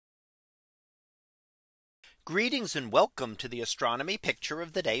Greetings and welcome to the Astronomy Picture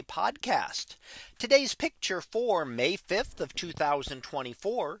of the Day podcast. Today's picture for May 5th of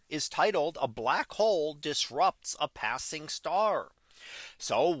 2024 is titled "A Black Hole Disrupts a Passing Star."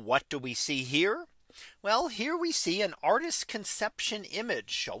 So what do we see here? Well, here we see an artist's conception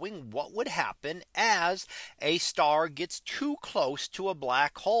image showing what would happen as a star gets too close to a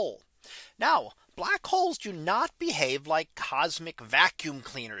black hole. Now, black holes do not behave like cosmic vacuum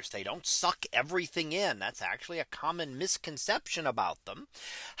cleaners. They don't suck everything in. That's actually a common misconception about them.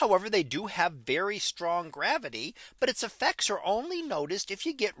 However, they do have very strong gravity, but its effects are only noticed if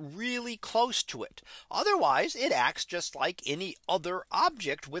you get really close to it. Otherwise, it acts just like any other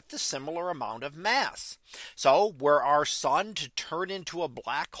object with the similar amount of mass. So were our sun to turn into a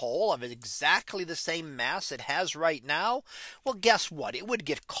black hole of exactly the same mass it has right now, well, guess what? It would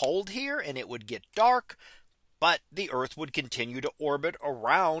get cold here and it would get dark, but the Earth would continue to orbit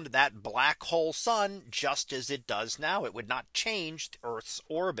around that black hole sun just as it does now. It would not change the Earth's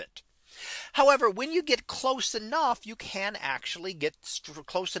orbit. However, when you get close enough, you can actually get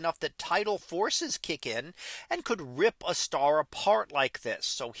close enough that tidal forces kick in and could rip a star apart like this.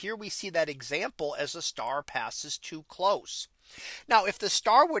 So here we see that example as a star passes too close. Now, if the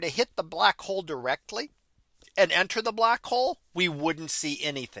star were to hit the black hole directly and enter the black hole, we wouldn't see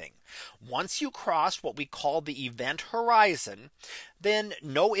anything. Once you cross what we call the event horizon, then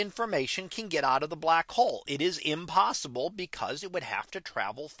no information can get out of the black hole. It is impossible because it would have to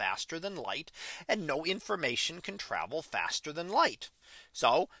travel faster than light, and no information can travel faster than light.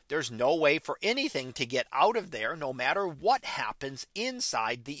 So there's no way for anything to get out of there, no matter what happens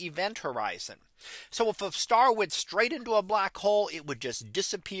inside the event horizon. So if a star went straight into a black hole, it would just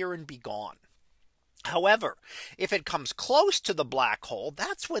disappear and be gone. However, if it comes close to the black hole,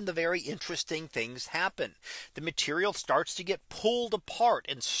 that's when the very interesting things happen. The material starts to get pulled apart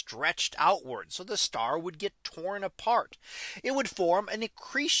and stretched outward. So the star would get torn apart. It would form an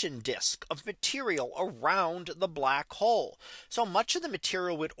accretion disk of material around the black hole. So much of the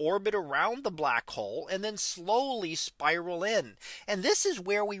material would orbit around the black hole and then slowly spiral in. And this is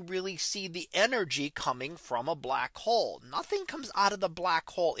where we really see the energy coming from a black hole. Nothing comes out of the black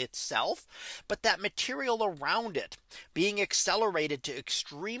hole itself, but that material around it being accelerated to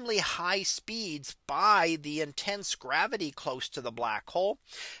extremely high speeds by the intense gravity close to the black hole,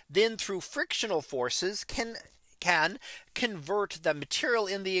 then through frictional forces can convert the material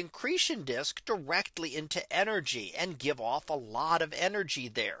in the accretion disk directly into energy and give off a lot of energy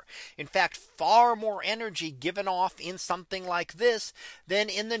there. In fact, far more energy given off in something like this than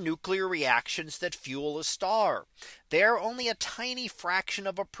in the nuclear reactions that fuel a star. There, only a tiny fraction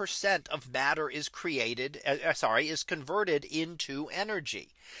of a percent of matter is is converted into energy.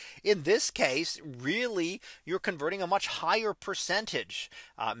 In this case, really, you're converting a much higher percentage,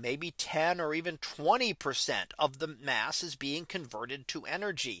 maybe 10 or even 20% of the mass is being converted to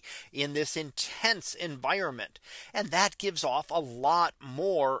energy in this intense environment. And that gives off a lot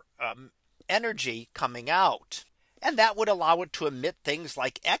more energy coming out. And that would allow it to emit things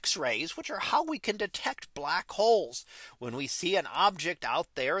like X-rays, which are how we can detect black holes. When we see an object out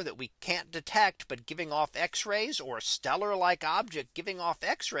there that we can't detect, but giving off X-rays, or a stellar like object giving off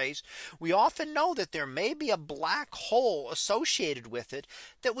X-rays, we often know that there may be a black hole associated with it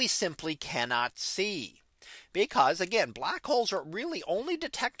that we simply cannot see. Because again, black holes are really only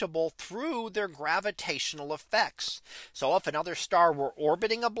detectable through their gravitational effects. So if another star were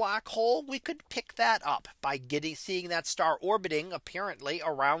orbiting a black hole, we could pick that up by seeing that star orbiting apparently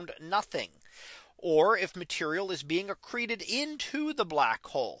around nothing. Or if material is being accreted into the black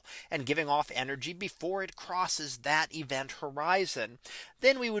hole and giving off energy before it crosses that event horizon,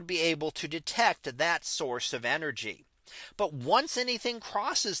 then we would be able to detect that source of energy. But once anything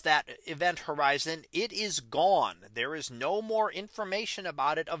crosses that event horizon, it is gone. There is no more information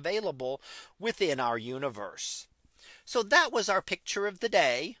about it available within our universe. So that was our picture of the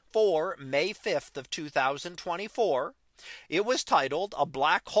day for May 5th of 2024. It was titled "A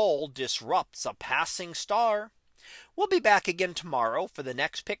Black Hole Disrupts a Passing Star." We'll be back again tomorrow for the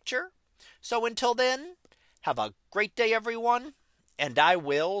next picture. So until then, have a great day, everyone, and I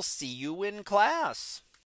will see you in class.